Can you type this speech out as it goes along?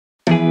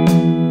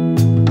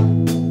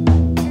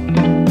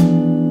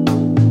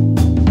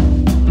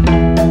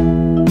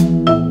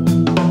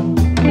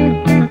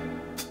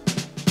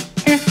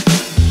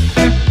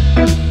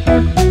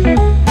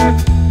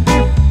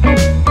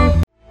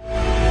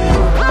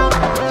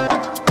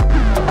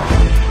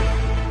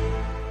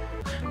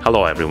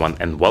Hello everyone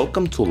and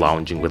welcome to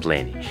Lounging with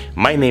Lenny.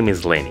 My name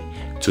is Lenny.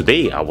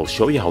 Today I will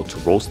show you how to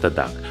roast a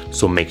duck,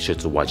 so make sure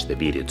to watch the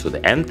video to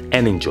the end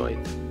and enjoy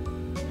it.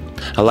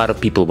 A lot of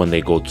people, when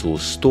they go to a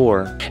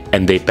store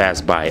and they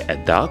pass by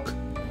a duck,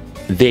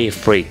 they're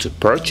afraid to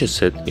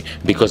purchase it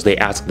because they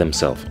ask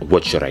themselves,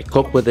 what should I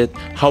cook with it,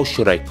 how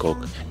should I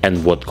cook,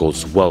 and what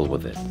goes well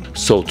with it.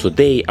 So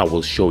today I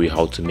will show you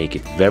how to make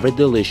it very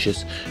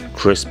delicious,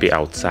 crispy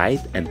outside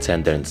and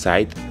tender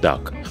inside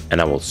duck, and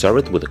I will serve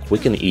it with a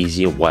quick and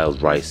easy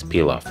wild rice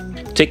pilaf.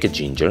 Take a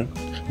ginger,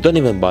 don't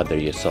even bother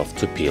yourself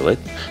to peel it,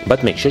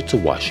 but make sure to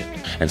wash it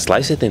and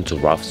slice it into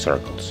rough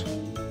circles.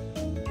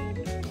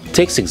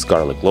 Take 6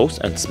 garlic cloves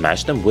and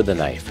smash them with a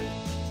knife.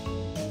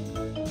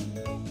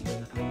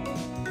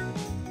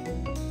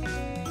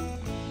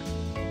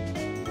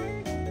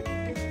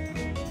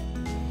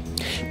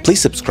 Please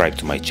subscribe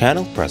to my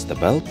channel, press the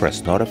bell,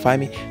 press notify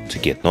me to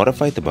get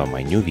notified about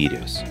my new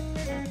videos.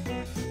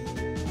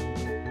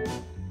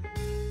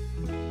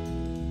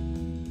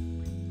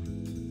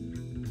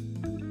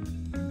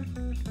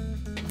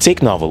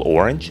 Take novel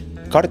orange,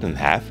 cut it in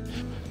half,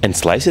 and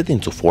slice it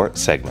into 4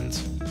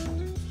 segments.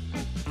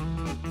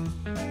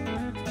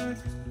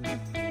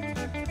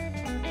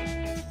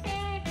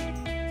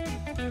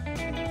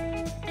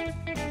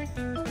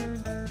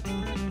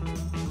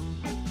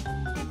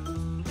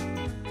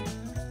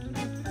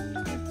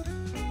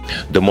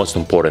 The most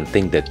important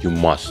thing that you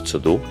must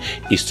do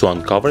is to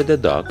uncover the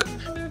duck,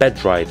 pat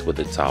dry it with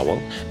a towel,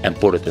 and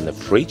put it in the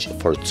fridge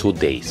for 2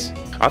 days.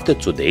 After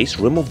 2 days,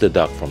 remove the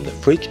duck from the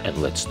fridge and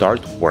let's start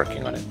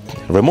working on it.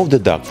 Remove the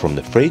duck from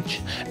the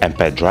fridge and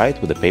pat dry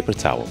it with a paper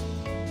towel.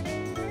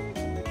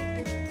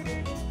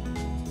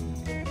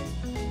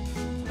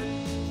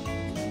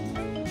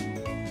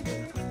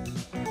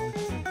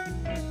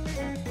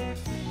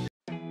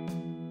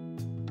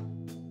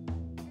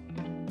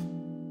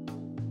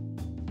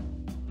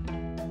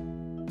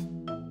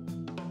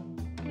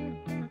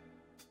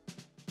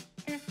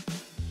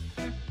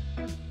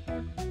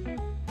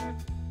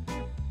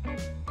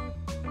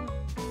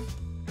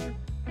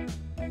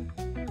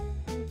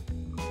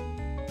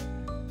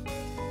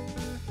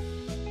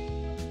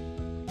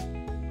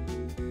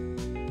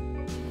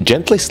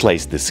 Gently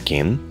slice the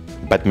skin,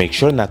 but make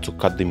sure not to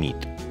cut the meat.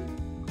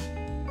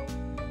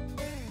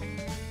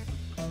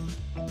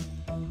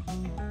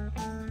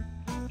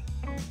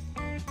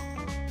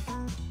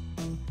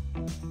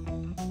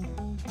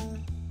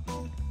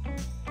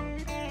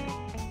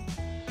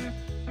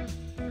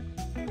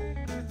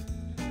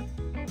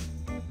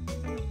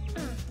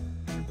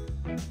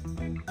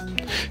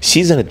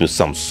 Season it with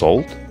some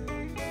salt,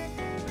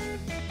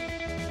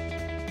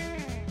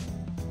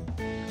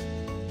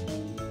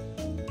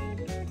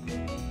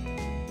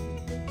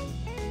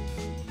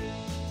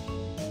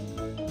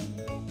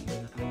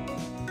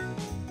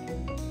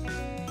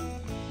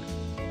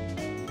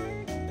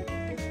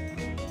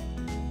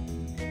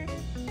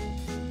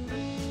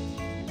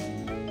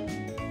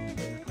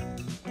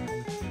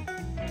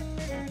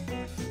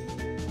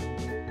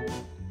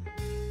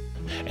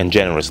 and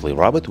generously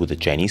rub it with the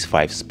Chinese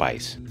 5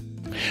 spice.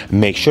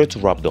 Make sure to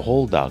rub the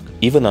whole duck,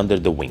 even under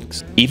the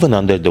wings.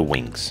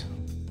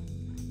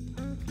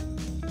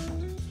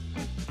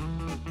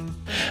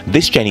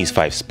 This Chinese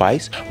 5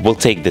 spice will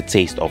take the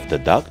taste of the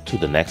duck to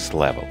the next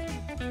level.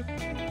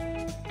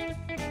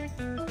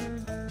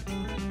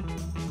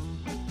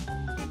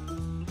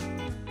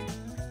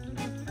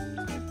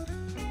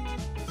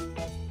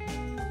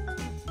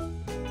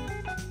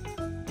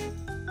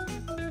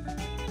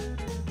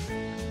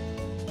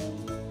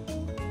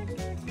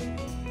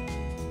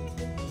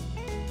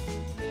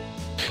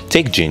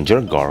 Take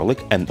ginger,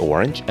 garlic, and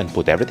orange and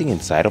put everything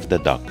inside of the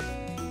duck.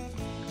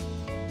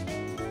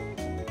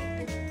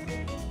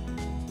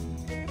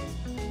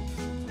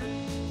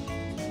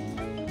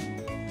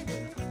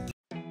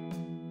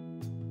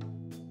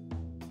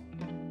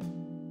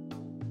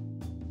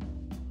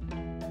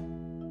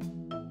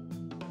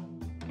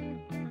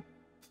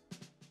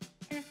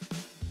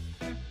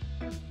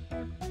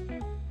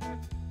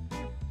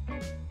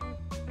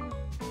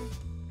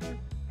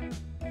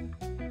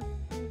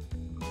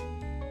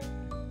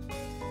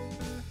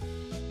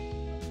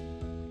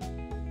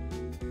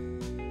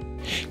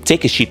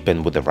 Take a sheet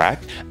pan with a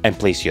rack and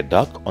place your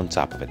duck on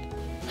top of it.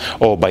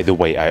 Oh, by the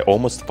way, I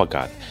almost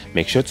forgot.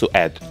 Make sure to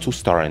add 2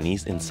 star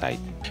anise inside.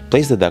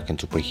 Place the duck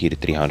into preheated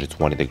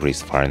 320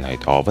 degrees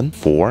Fahrenheit oven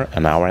for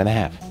an hour and a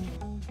half.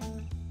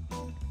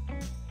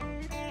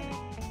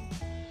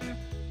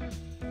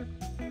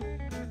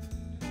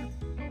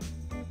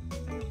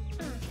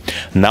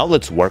 Now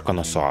let's work on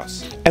a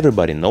sauce.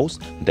 Everybody knows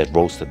that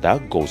roasted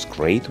duck goes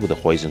great with a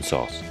hoisin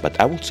sauce, but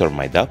I will serve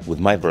my duck with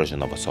my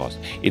version of a sauce.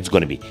 It's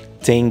gonna be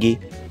tangy.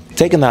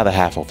 Take another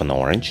half of an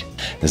orange,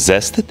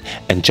 zest it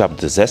and chop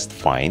the zest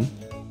fine.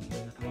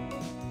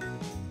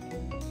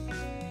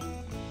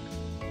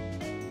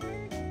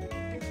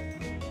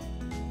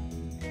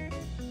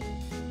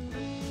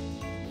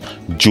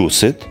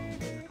 Juice it.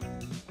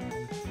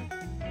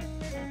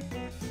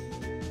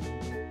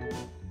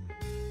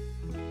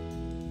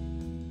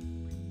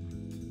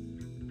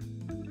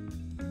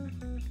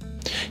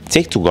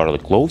 Take 2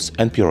 garlic cloves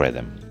and puree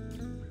them.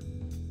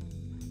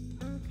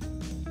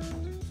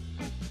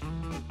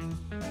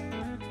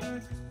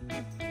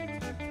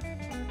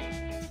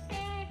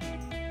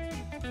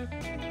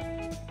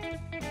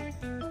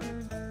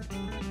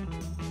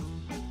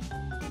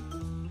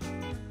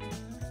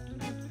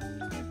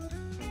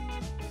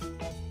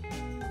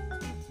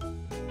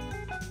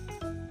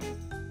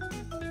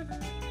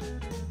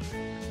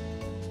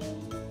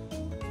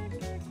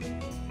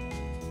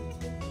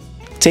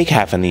 Take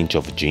half an inch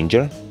of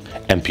ginger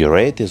and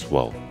puree it as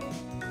well.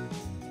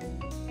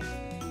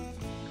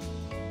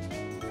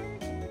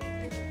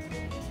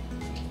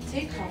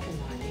 Take half an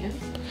onion.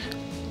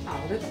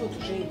 Let's go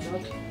to shades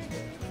of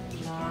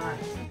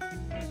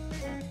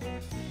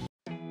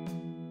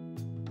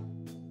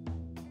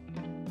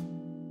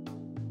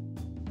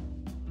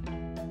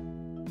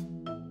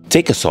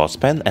Take a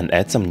saucepan and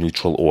add some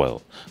neutral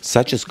oil,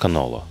 such as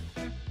canola.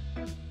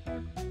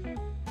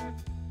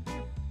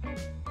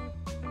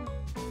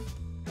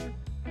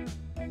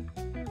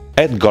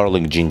 Add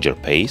garlic ginger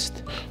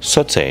paste,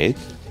 saute it.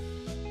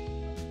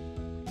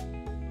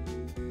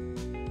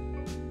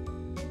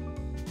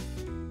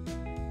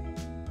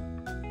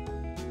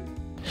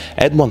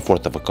 Add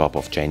 1/4 of a cup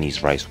of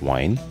Chinese rice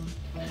wine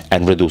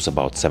and reduce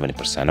about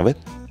 70% of it.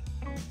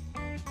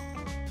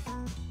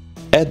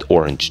 Add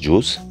orange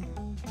juice,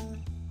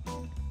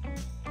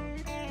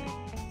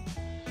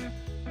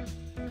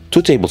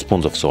 2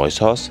 tablespoons of soy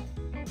sauce,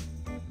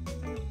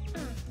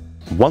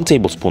 1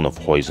 tablespoon of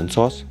hoisin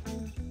sauce,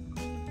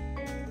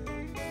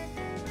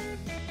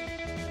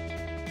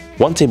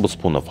 1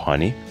 tablespoon of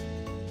honey,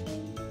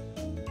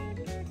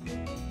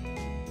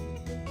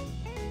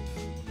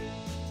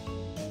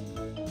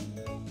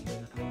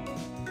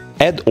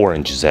 add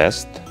orange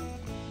zest,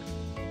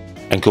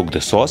 and cook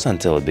the sauce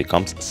until it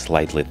becomes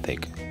slightly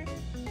thick.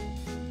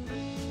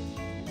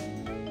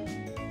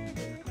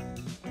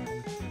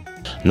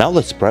 Now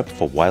let's prep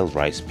for wild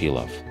rice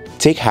pilaf.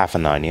 Take half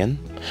an onion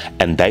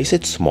and dice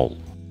it small.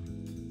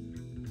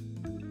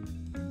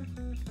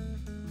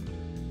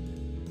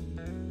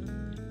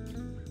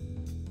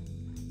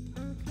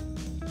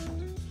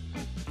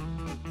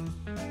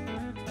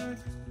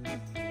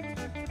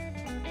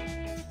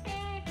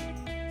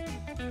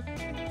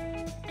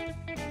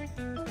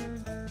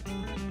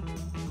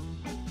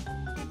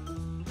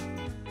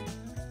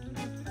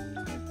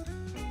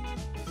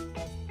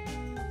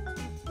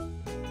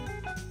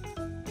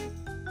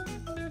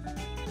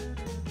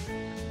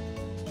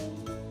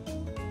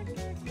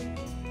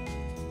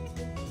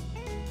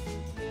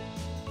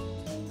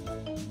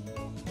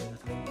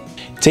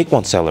 Take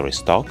 1 celery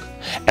stalk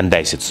and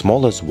dice it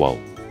small as well.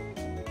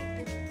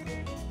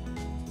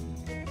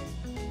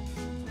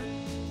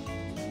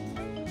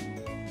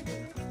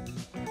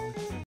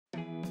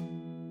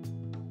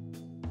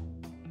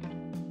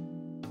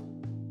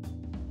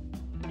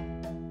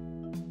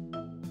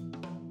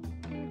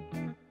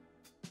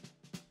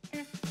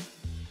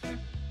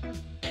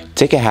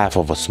 Take a half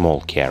of a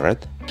small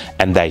carrot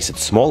and dice it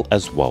small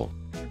as well.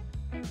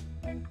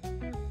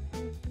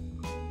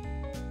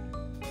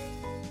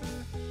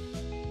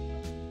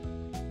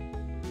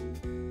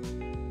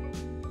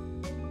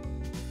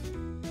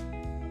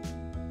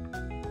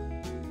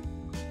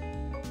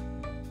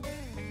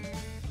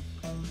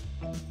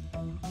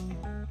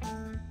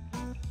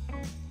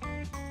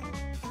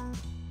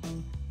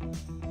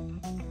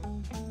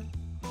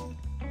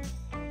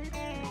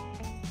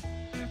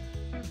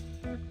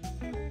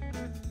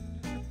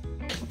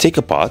 Take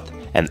a pot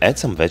and add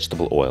some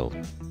vegetable oil.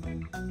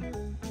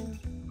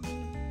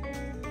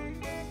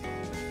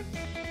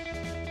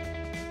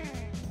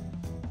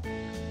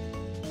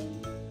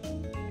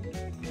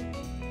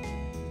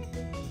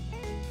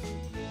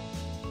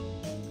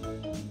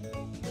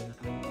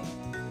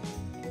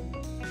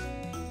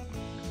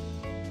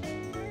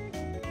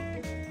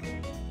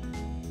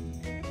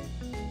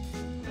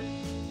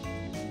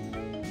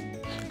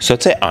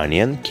 Saute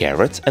onion,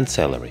 carrots and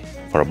celery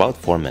for about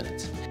 4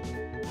 minutes.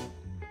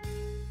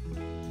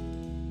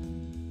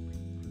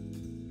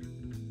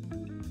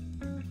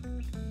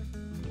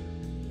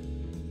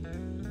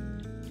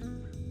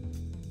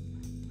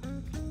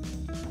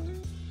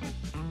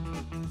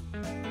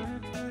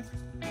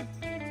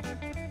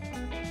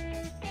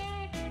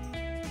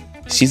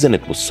 Season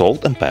it with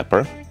salt and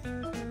pepper.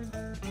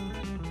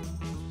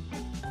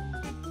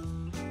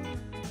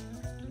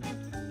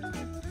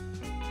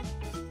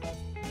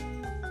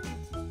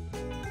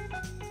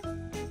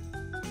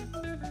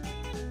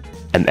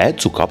 And add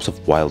 2 cups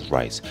of wild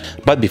rice.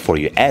 But before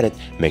you add it,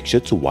 make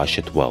sure to wash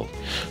it well.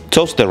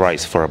 Toast the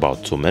rice for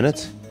about 2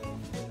 minutes.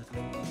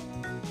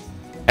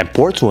 And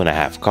pour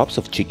 2.5 cups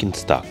of chicken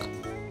stock.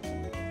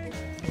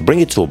 Bring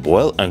it to a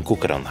boil and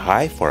cook it on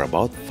high for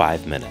about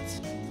 5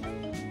 minutes.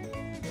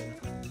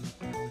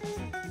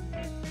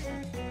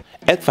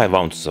 Add 5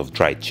 ounces of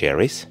dried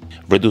cherries,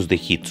 reduce the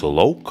heat to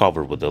low,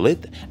 cover with the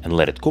lid and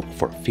let it cook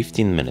for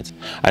 15 minutes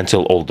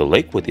until all the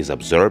liquid is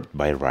absorbed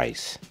by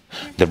rice.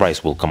 The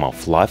rice will come out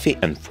fluffy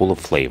and full of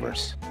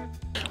flavors.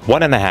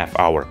 1.5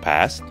 hours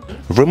passed,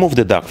 remove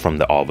the duck from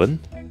the oven.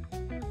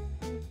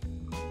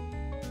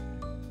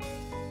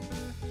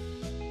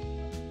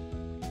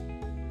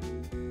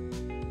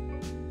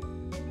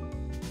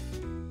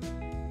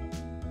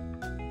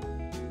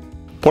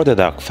 Pour the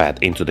duck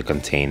fat into the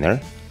container.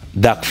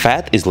 Duck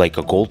fat is like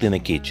a gold in a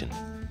kitchen,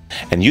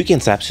 and you can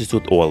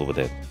substitute oil with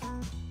it.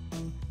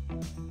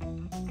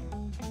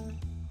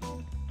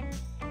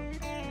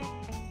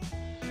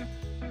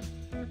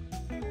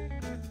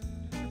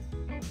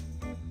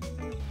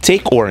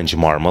 Take orange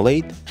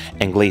marmalade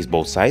and glaze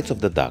both sides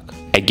of the duck.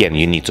 Again,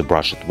 you need to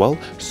brush it well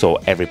so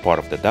every part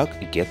of the duck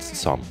gets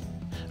some.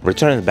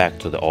 Return it back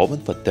to the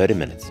oven for 30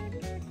 minutes.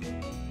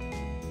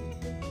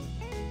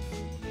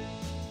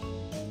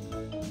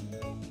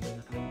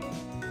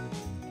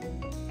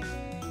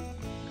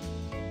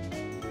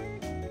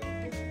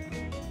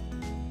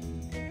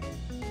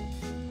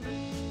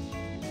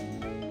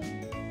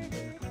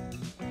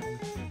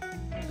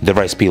 The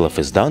rice pilaf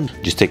is done.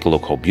 Just take a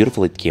look how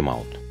beautiful it came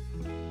out.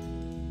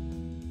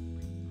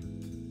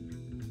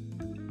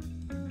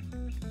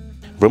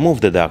 Remove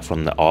the duck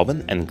from the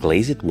oven and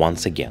glaze it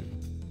once again.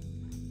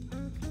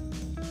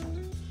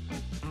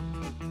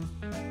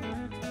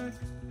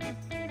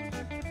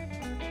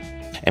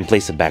 And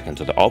place it back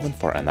into the oven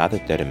for another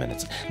 30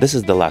 minutes. This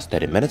is the last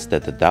 30 minutes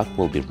that the duck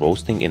will be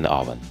roasting in the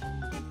oven.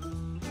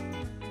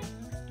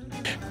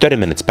 30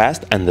 minutes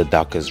passed and the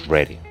duck is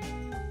ready.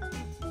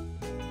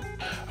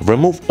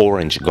 Remove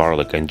orange,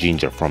 garlic and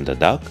ginger from the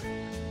duck.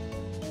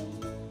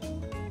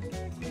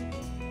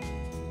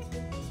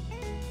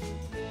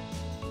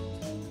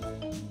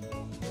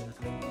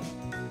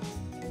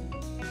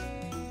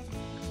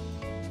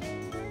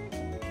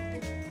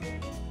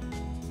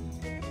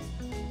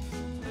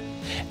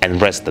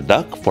 And rest the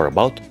duck for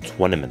about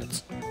 20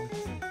 minutes.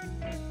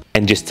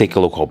 And just take a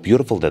look how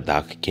beautiful the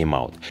duck came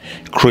out.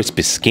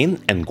 Crispy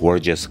skin and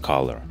gorgeous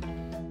color.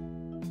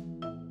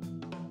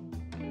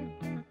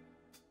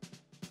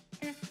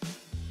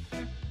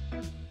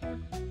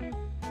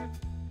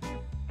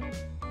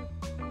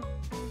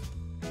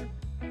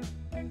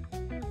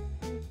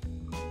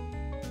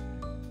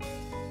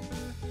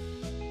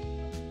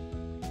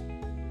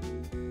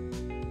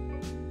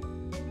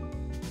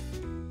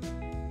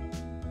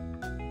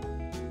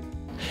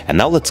 And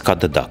now let's cut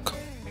the duck.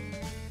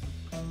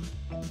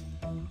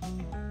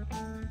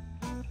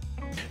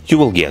 You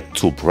will get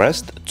 2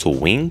 breasts, 2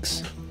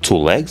 wings, 2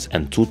 legs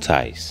and 2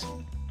 thighs.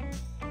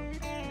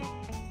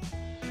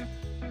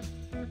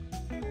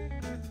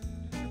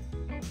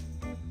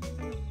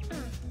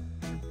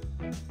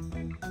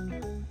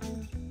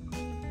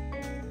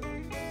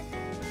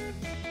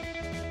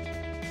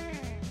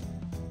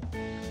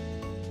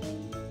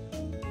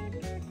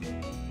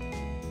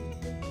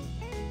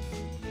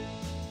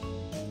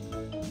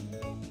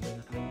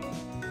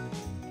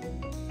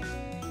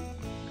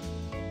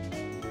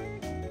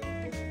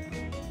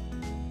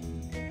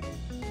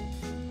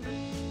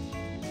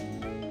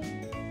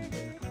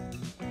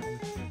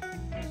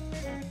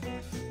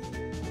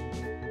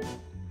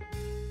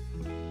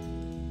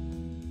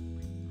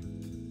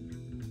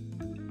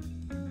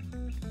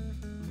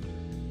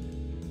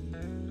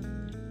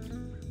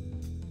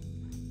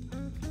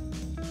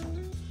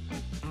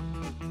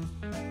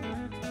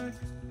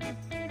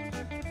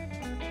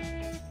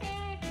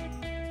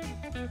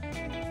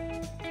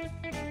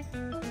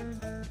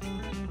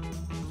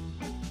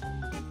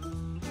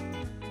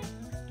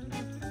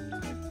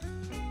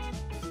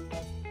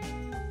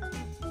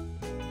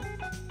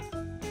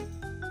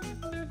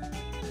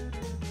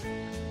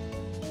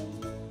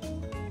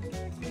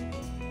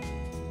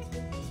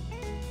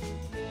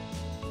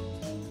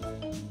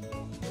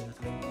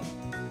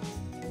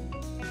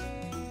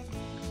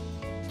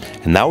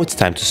 And now it's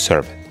time to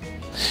serve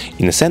it.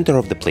 In the center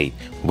of the plate,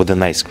 with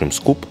an ice cream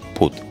scoop,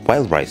 put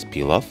wild rice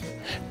pilaf,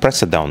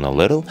 press it down a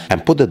little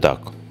and put the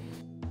duck.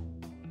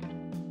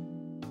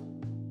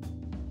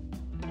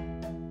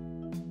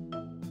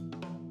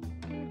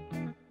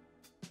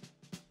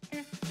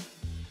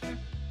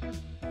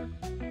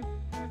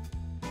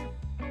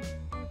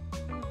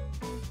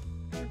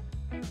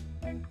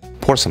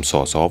 Pour some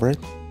sauce over it.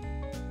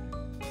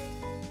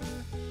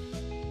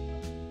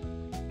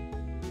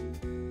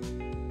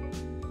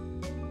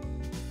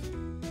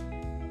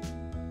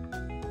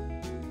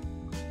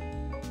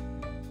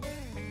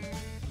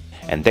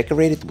 And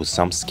decorate it with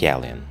some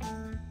scallion.